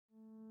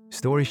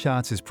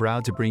StoryShots is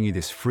proud to bring you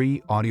this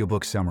free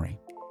audiobook summary.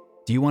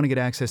 Do you want to get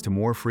access to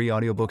more free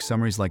audiobook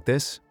summaries like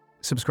this?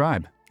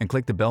 Subscribe and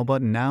click the bell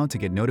button now to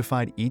get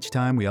notified each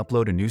time we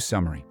upload a new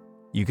summary.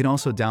 You can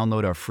also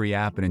download our free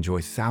app and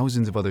enjoy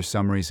thousands of other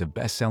summaries of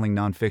best-selling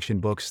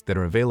nonfiction books that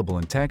are available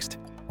in text,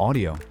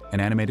 audio, and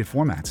animated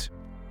formats.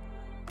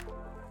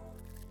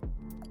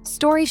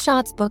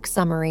 StoryShots book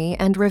summary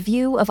and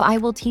review of I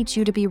Will Teach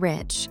You to Be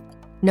Rich.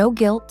 No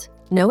guilt,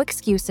 no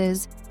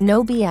excuses,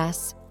 no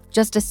BS,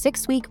 just a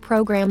 6-week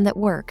program that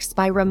works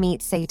by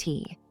Ramit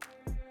Sethi.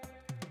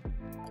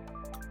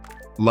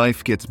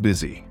 Life gets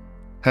busy.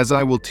 Has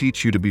I Will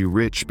Teach You to Be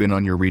Rich been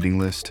on your reading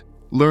list?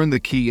 Learn the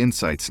key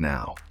insights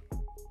now.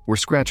 We're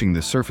scratching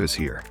the surface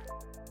here.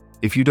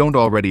 If you don't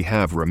already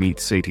have Ramit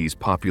Sethi's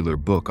popular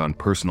book on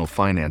personal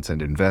finance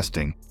and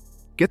investing,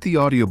 get the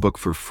audiobook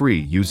for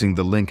free using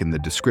the link in the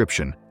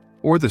description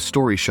or the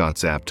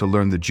StoryShots app to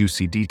learn the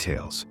juicy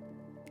details.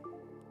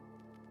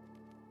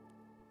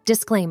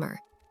 Disclaimer.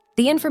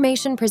 The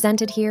information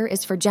presented here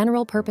is for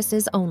general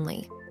purposes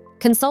only.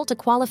 Consult a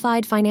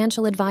qualified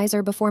financial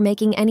advisor before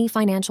making any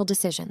financial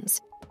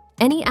decisions.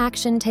 Any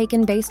action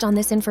taken based on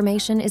this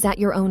information is at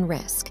your own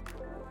risk.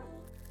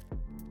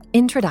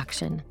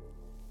 Introduction.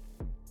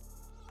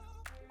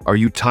 Are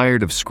you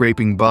tired of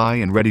scraping by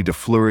and ready to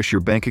flourish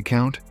your bank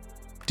account?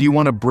 Do you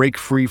want to break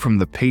free from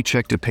the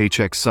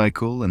paycheck-to-paycheck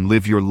cycle and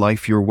live your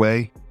life your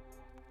way?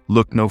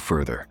 Look no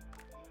further.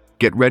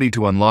 Get ready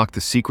to unlock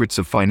the secrets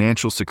of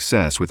financial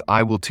success with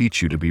I Will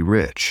Teach You to Be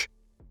Rich.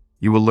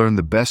 You will learn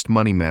the best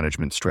money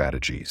management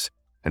strategies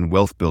and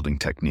wealth-building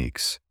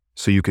techniques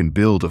so you can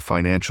build a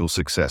financial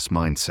success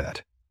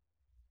mindset.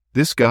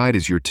 This guide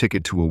is your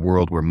ticket to a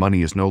world where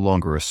money is no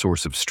longer a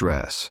source of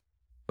stress,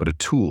 but a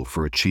tool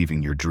for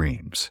achieving your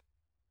dreams.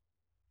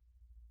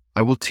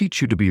 I Will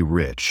Teach You to Be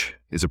Rich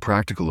is a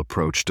practical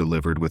approach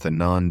delivered with a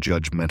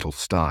non-judgmental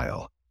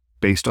style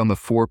based on the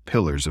 4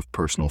 pillars of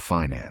personal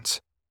finance.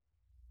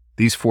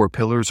 These 4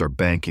 pillars are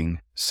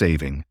banking,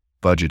 saving,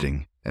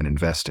 budgeting, and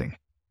investing.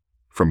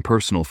 From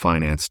personal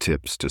finance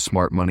tips to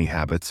smart money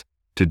habits,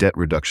 to debt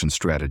reduction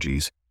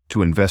strategies,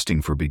 to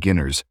investing for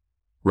beginners,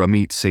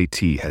 Ramit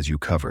Sethi has you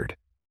covered.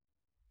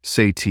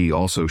 Sethi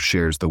also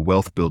shares the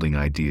wealth-building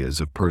ideas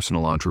of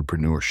personal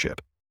entrepreneurship.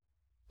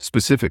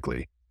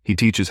 Specifically, he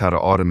teaches how to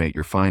automate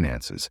your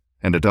finances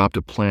and adopt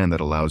a plan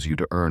that allows you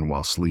to earn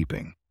while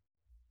sleeping.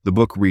 The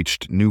book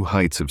reached new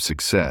heights of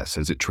success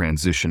as it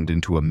transitioned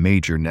into a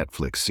major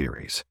Netflix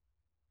series.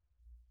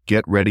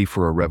 Get ready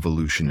for a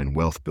revolution in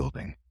wealth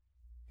building.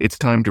 It's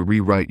time to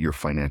rewrite your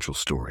financial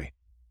story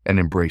and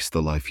embrace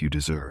the life you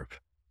deserve.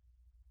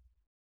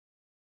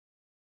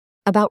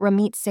 About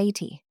Ramit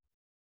Sethi.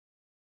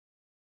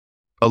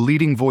 A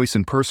leading voice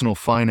in personal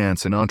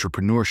finance and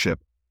entrepreneurship,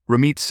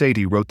 Ramit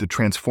Sethi wrote the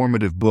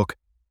transformative book,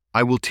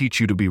 I Will Teach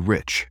You to Be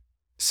Rich.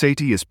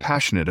 Sethi is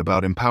passionate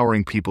about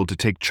empowering people to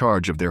take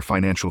charge of their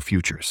financial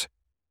futures.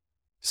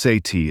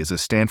 Sethi is a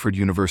Stanford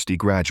University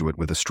graduate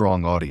with a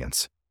strong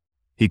audience.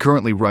 He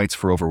currently writes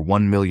for over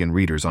 1 million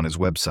readers on his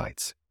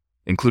websites,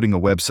 including a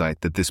website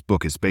that this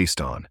book is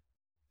based on.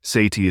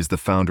 Sethi is the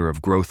founder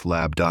of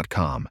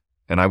growthlab.com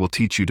and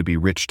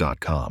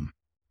IWillTeachYouToBeRich.com.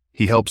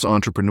 He helps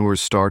entrepreneurs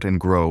start and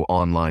grow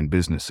online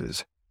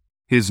businesses.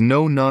 His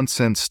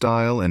no-nonsense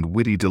style and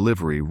witty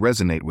delivery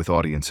resonate with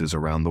audiences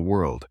around the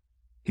world.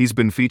 He's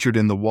been featured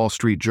in the Wall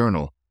Street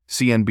Journal,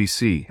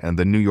 CNBC, and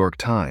the New York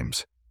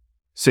Times.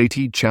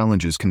 Sethi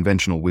challenges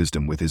conventional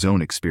wisdom with his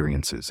own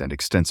experiences and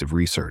extensive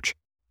research.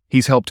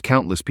 He's helped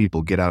countless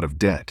people get out of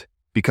debt,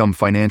 become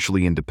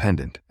financially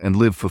independent, and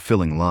live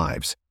fulfilling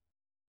lives.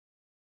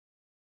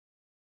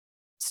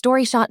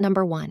 StoryShot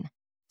number 1.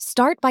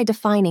 Start by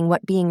defining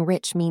what being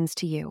rich means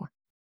to you.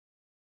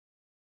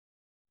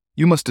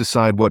 You must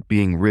decide what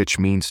being rich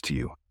means to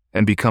you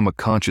and become a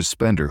conscious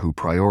spender who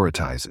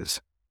prioritizes.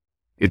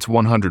 It's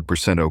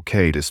 100%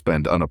 okay to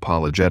spend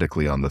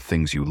unapologetically on the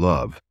things you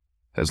love,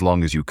 as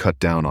long as you cut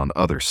down on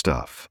other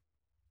stuff.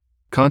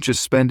 Conscious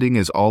spending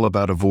is all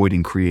about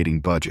avoiding creating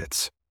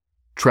budgets.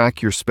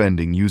 Track your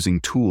spending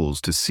using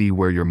tools to see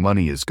where your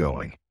money is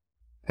going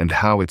and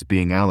how it's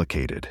being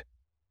allocated.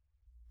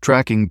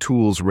 Tracking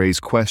tools raise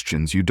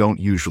questions you don't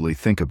usually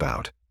think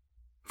about.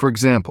 For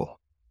example,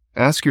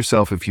 ask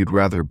yourself if you'd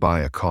rather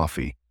buy a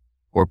coffee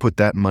or put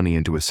that money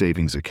into a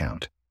savings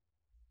account.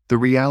 The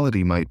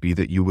reality might be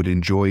that you would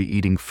enjoy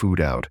eating food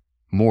out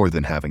more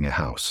than having a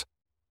house.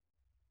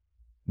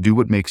 Do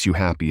what makes you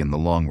happy in the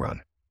long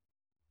run.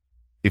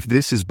 If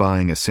this is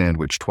buying a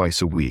sandwich twice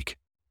a week,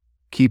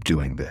 keep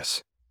doing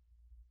this.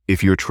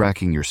 If you're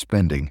tracking your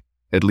spending,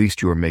 at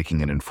least you're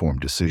making an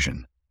informed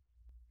decision.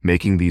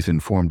 Making these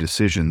informed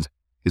decisions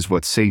is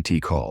what Sethi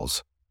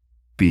calls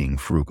being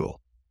frugal.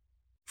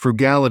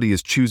 Frugality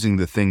is choosing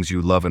the things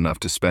you love enough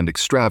to spend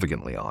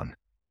extravagantly on.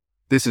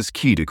 This is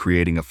key to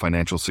creating a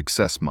financial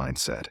success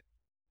mindset.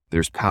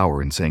 There's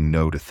power in saying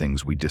no to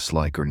things we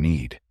dislike or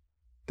need.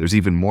 There's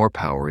even more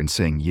power in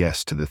saying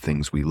yes to the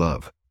things we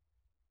love.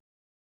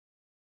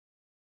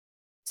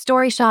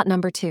 StoryShot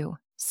number 2.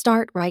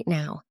 Start right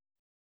now.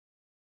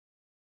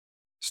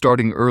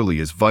 Starting early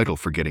is vital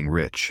for getting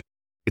rich.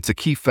 It's a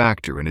key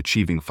factor in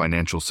achieving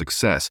financial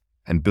success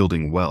and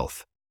building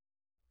wealth.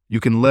 You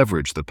can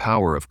leverage the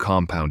power of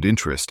compound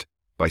interest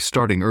by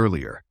starting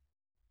earlier.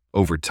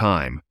 Over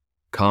time,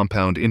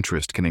 compound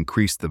interest can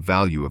increase the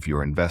value of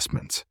your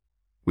investments.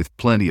 With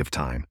plenty of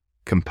time,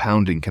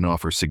 compounding can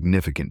offer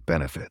significant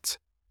benefits.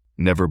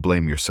 Never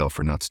blame yourself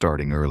for not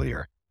starting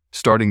earlier.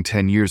 Starting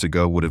 10 years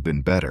ago would have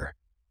been better,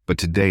 but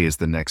today is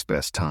the next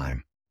best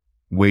time.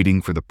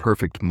 Waiting for the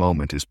perfect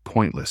moment is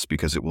pointless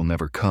because it will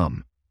never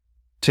come.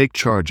 Take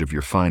charge of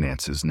your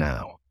finances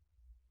now.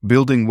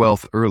 Building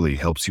wealth early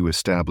helps you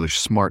establish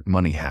smart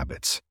money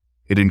habits.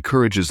 It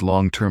encourages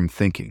long-term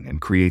thinking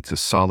and creates a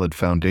solid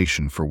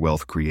foundation for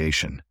wealth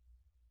creation.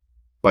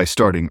 By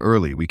starting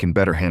early, we can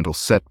better handle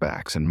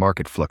setbacks and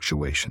market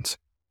fluctuations.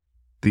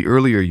 The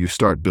earlier you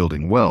start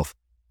building wealth,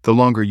 the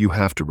longer you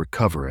have to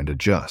recover and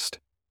adjust.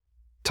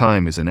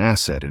 Time is an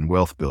asset in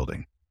wealth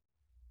building.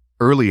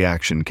 Early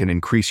action can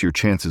increase your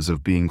chances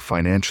of being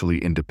financially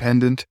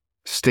independent,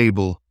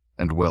 stable,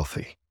 and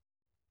wealthy.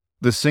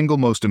 The single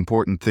most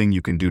important thing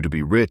you can do to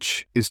be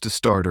rich is to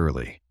start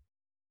early.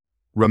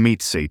 Ramit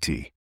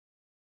Sethi.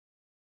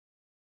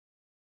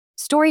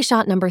 Story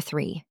shot number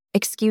 3.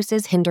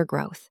 Excuses hinder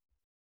growth.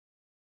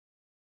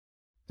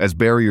 As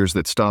barriers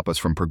that stop us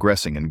from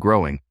progressing and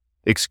growing,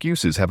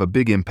 excuses have a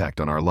big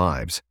impact on our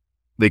lives.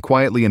 They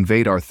quietly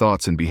invade our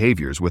thoughts and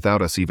behaviors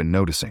without us even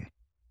noticing.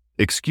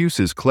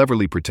 Excuses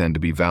cleverly pretend to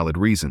be valid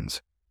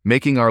reasons,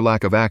 making our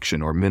lack of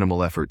action or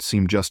minimal effort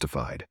seem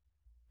justified.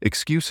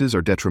 Excuses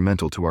are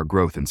detrimental to our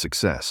growth and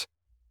success.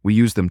 We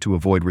use them to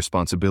avoid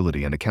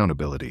responsibility and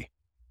accountability.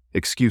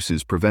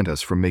 Excuses prevent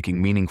us from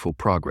making meaningful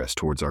progress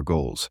towards our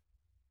goals.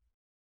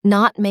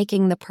 Not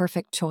making the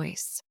perfect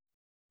choice.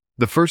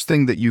 The first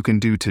thing that you can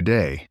do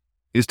today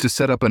is to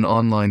set up an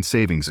online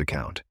savings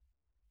account.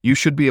 You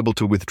should be able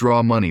to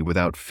withdraw money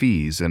without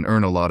fees and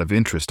earn a lot of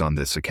interest on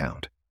this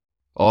account.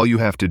 All you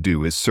have to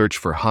do is search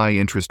for high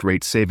interest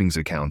rate savings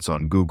accounts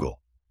on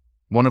Google.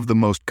 One of the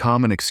most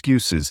common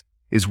excuses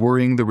is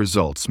worrying the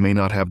results may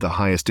not have the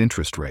highest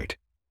interest rate.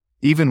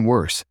 Even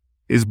worse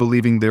is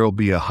believing there will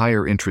be a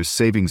higher interest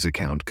savings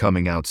account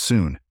coming out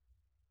soon.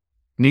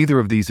 Neither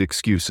of these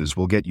excuses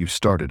will get you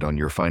started on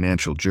your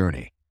financial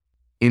journey.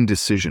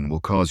 Indecision will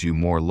cause you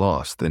more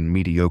loss than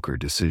mediocre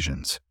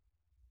decisions.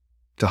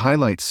 To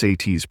highlight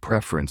Sethi's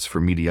preference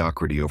for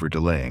mediocrity over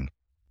delaying,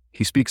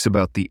 he speaks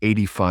about the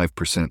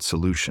 85%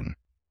 solution.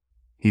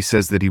 He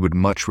says that he would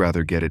much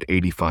rather get it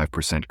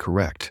 85%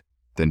 correct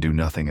than do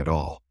nothing at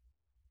all.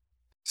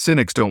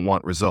 Cynics don't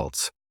want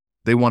results.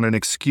 They want an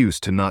excuse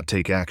to not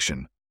take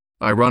action.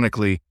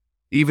 Ironically,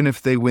 even if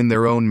they win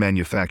their own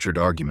manufactured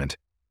argument,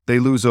 they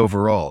lose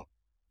overall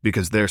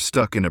because they're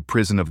stuck in a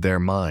prison of their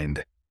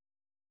mind.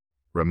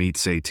 Ramit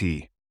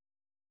Sethi.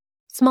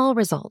 Small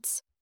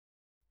results.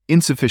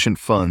 Insufficient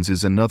funds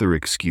is another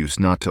excuse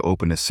not to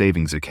open a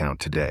savings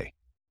account today.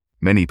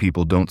 Many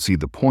people don't see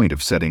the point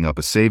of setting up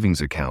a savings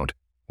account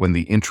when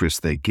the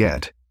interest they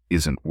get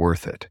isn't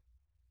worth it.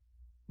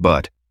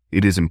 But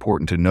it is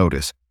important to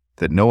notice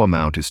that no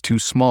amount is too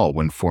small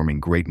when forming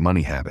great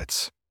money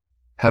habits.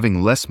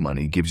 Having less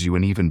money gives you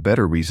an even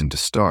better reason to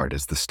start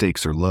as the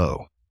stakes are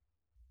low.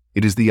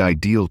 It is the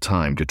ideal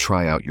time to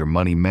try out your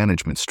money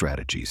management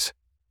strategies.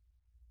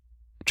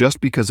 Just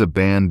because a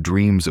band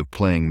dreams of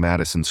playing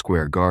Madison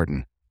Square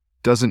Garden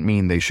doesn't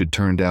mean they should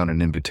turn down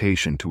an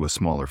invitation to a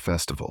smaller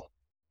festival.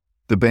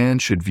 The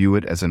band should view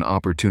it as an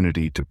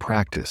opportunity to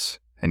practice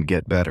and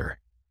get better.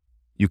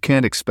 You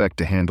can't expect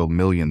to handle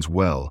millions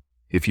well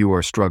if you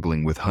are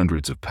struggling with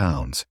hundreds of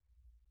pounds.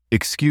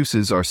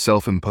 Excuses are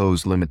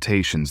self-imposed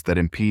limitations that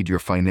impede your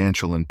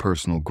financial and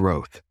personal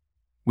growth.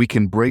 We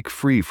can break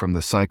free from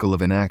the cycle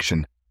of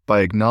inaction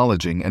by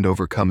acknowledging and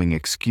overcoming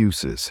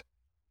excuses.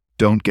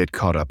 Don't get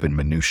caught up in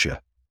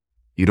minutia.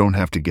 You don't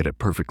have to get it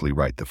perfectly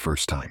right the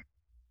first time.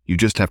 You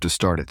just have to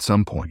start at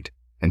some point,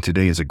 and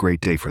today is a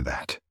great day for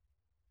that.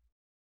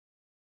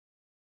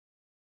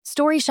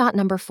 Story shot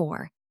number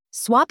 4.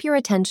 Swap your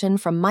attention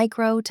from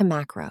micro to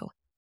macro.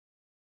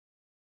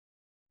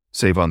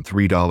 Save on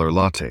 $3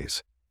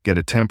 lattes. Get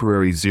a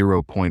temporary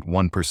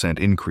 0.1%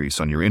 increase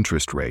on your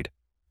interest rate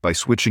by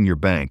switching your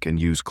bank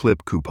and use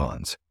clip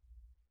coupons.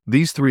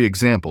 These 3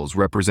 examples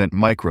represent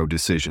micro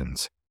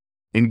decisions.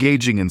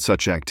 Engaging in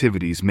such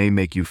activities may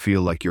make you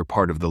feel like you're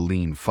part of the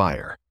lean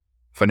fire.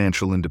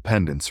 Financial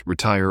independence,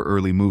 retire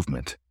early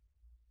movement.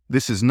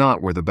 This is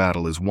not where the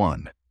battle is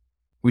won.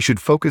 We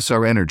should focus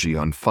our energy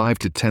on 5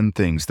 to 10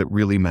 things that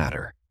really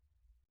matter.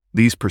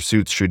 These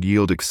pursuits should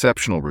yield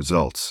exceptional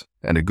results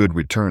and a good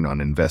return on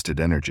invested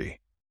energy.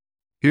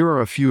 Here are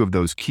a few of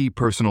those key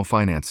personal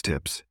finance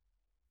tips.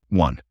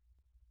 1.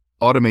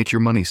 Automate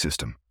your money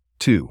system.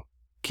 2.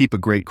 Keep a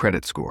great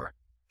credit score.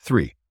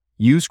 3.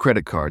 Use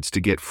credit cards to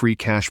get free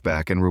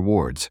cashback and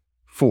rewards.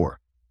 4.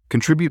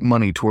 Contribute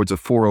money towards a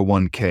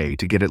 401k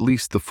to get at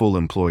least the full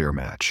employer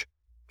match.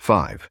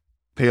 5.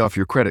 Pay off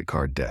your credit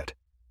card debt.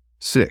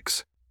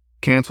 6.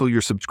 Cancel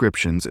your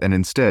subscriptions and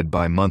instead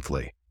buy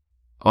monthly.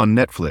 On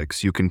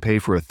Netflix, you can pay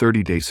for a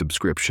 30-day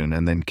subscription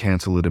and then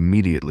cancel it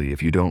immediately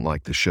if you don't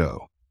like the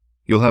show.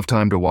 You'll have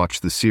time to watch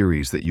the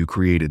series that you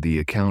created the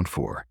account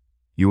for.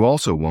 You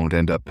also won't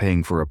end up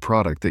paying for a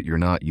product that you're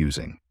not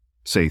using,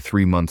 say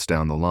 3 months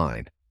down the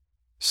line.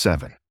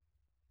 7.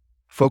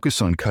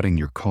 Focus on cutting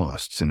your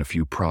costs in a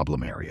few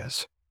problem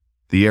areas.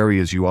 The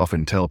areas you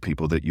often tell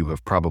people that you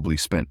have probably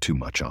spent too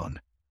much on.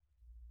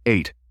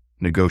 8.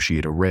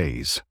 Negotiate a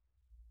raise.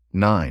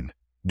 9.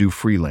 Do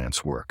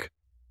freelance work.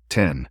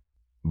 10.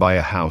 Buy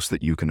a house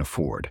that you can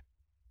afford.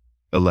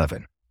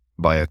 11.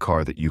 Buy a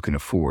car that you can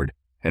afford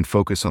and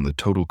focus on the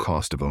total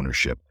cost of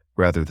ownership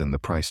rather than the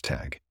price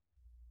tag.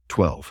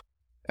 12.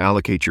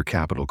 Allocate your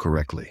capital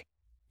correctly.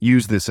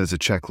 Use this as a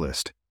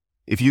checklist.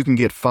 If you can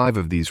get 5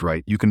 of these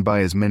right, you can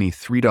buy as many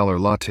 $3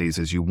 lattes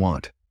as you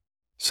want.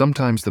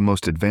 Sometimes the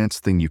most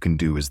advanced thing you can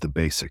do is the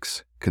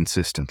basics,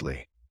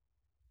 consistently.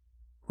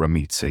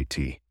 Ramit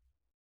Sethi.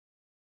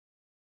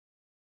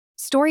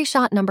 Story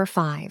shot number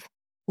 5.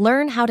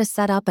 Learn how to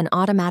set up an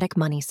automatic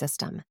money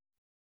system.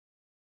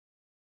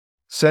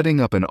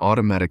 Setting up an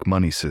automatic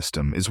money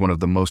system is one of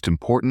the most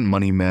important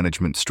money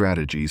management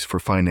strategies for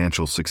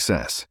financial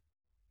success.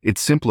 It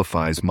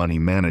simplifies money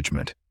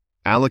management,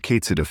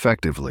 allocates it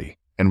effectively,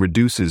 and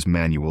reduces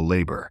manual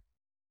labor.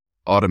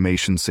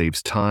 Automation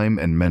saves time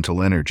and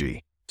mental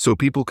energy, so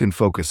people can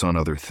focus on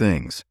other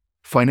things.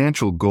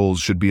 Financial goals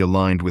should be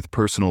aligned with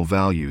personal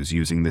values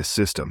using this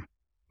system.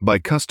 By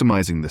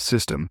customizing the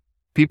system,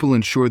 people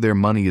ensure their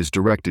money is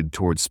directed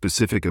towards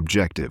specific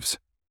objectives.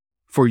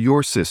 For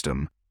your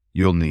system,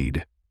 you'll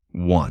need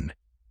 1.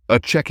 A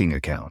checking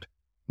account.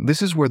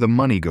 This is where the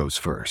money goes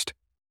first.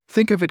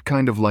 Think of it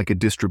kind of like a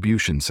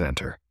distribution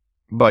center.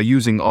 By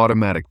using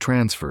automatic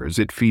transfers,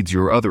 it feeds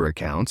your other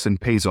accounts and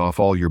pays off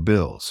all your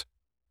bills.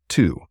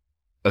 2.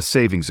 A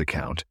savings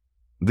account.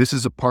 This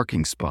is a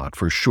parking spot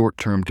for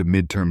short-term to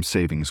mid-term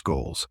savings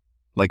goals,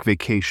 like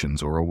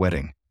vacations or a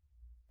wedding.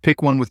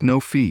 Pick one with no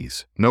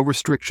fees, no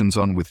restrictions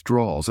on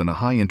withdrawals, and a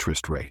high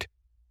interest rate.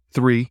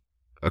 3.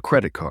 A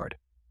credit card.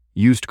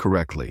 Used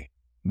correctly,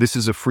 this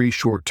is a free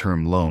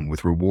short-term loan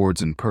with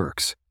rewards and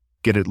perks.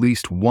 Get at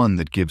least one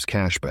that gives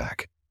cash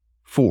back.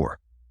 4.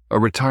 A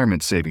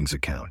retirement savings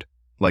account,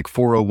 like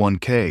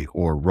 401k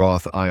or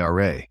Roth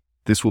IRA.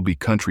 This will be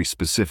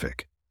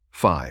country-specific.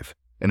 5.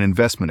 An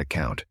investment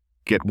account.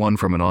 Get one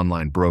from an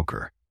online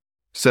broker.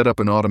 Set up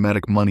an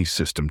automatic money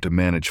system to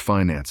manage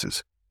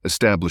finances,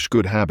 establish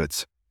good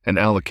habits, and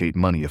allocate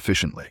money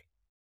efficiently.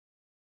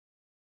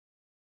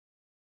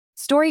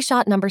 Story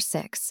shot number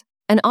 6.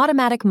 An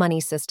automatic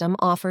money system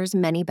offers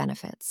many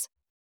benefits.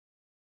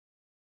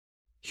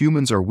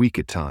 Humans are weak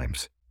at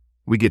times.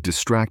 We get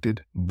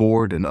distracted,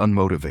 bored, and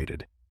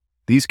unmotivated.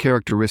 These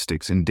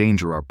characteristics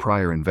endanger our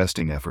prior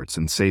investing efforts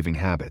and saving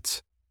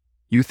habits.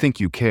 You think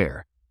you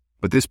care,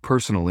 but this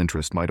personal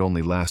interest might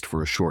only last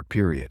for a short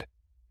period.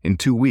 In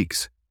 2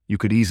 weeks, you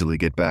could easily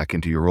get back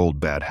into your old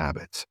bad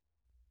habits.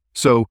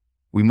 So,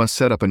 we must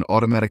set up an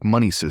automatic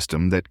money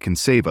system that can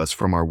save us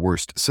from our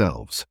worst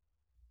selves.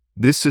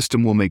 This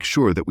system will make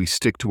sure that we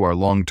stick to our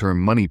long-term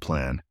money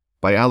plan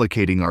by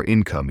allocating our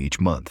income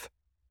each month.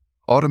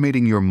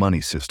 Automating your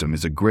money system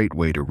is a great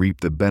way to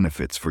reap the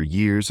benefits for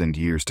years and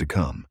years to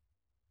come.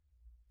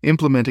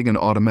 Implementing an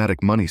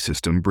automatic money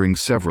system brings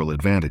several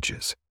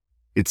advantages.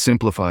 It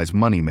simplifies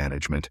money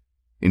management,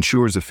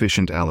 ensures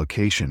efficient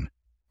allocation,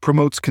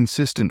 promotes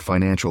consistent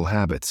financial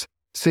habits,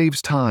 saves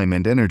time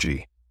and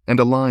energy, and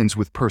aligns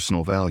with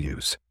personal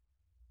values.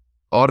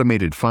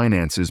 Automated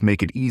finances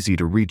make it easy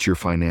to reach your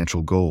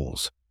financial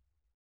goals.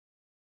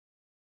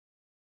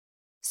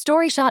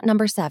 Story shot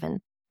number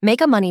 7.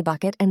 Make a money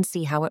bucket and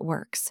see how it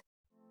works.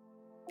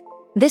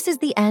 This is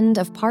the end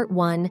of part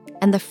 1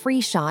 and the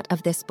free shot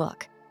of this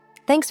book.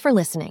 Thanks for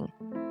listening.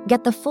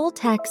 Get the full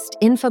text,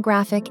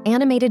 infographic,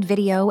 animated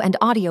video, and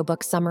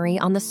audiobook summary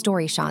on the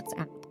Story Shots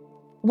app.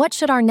 What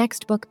should our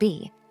next book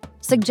be?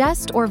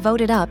 Suggest or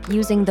vote it up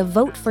using the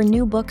Vote for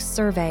New Books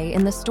survey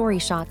in the Story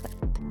Shots app.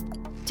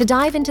 To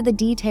dive into the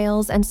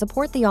details and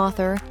support the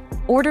author,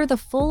 order the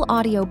full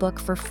audiobook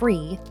for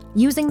free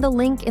using the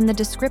link in the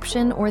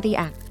description or the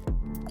app.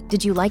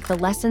 Did you like the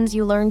lessons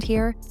you learned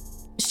here?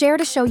 Share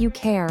to show you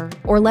care,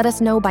 or let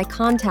us know by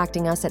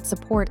contacting us at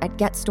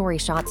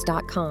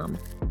support@getstoryshots.com.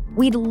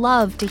 We'd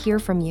love to hear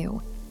from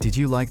you. Did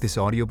you like this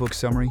audiobook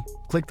summary?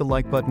 Click the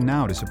like button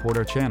now to support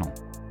our channel.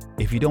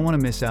 If you don't want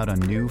to miss out on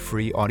new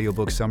free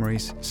audiobook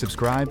summaries,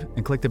 subscribe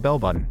and click the bell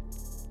button.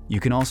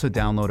 You can also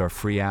download our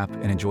free app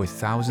and enjoy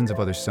thousands of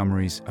other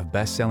summaries of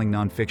best-selling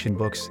nonfiction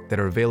books that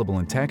are available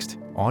in text,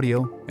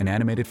 audio, and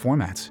animated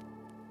formats.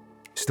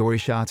 Story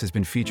Shots has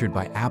been featured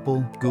by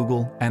Apple,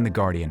 Google, and The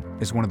Guardian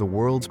as one of the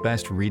world's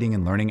best reading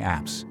and learning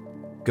apps.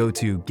 Go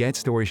to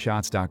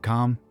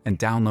getstoryshots.com and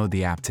download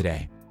the app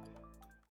today.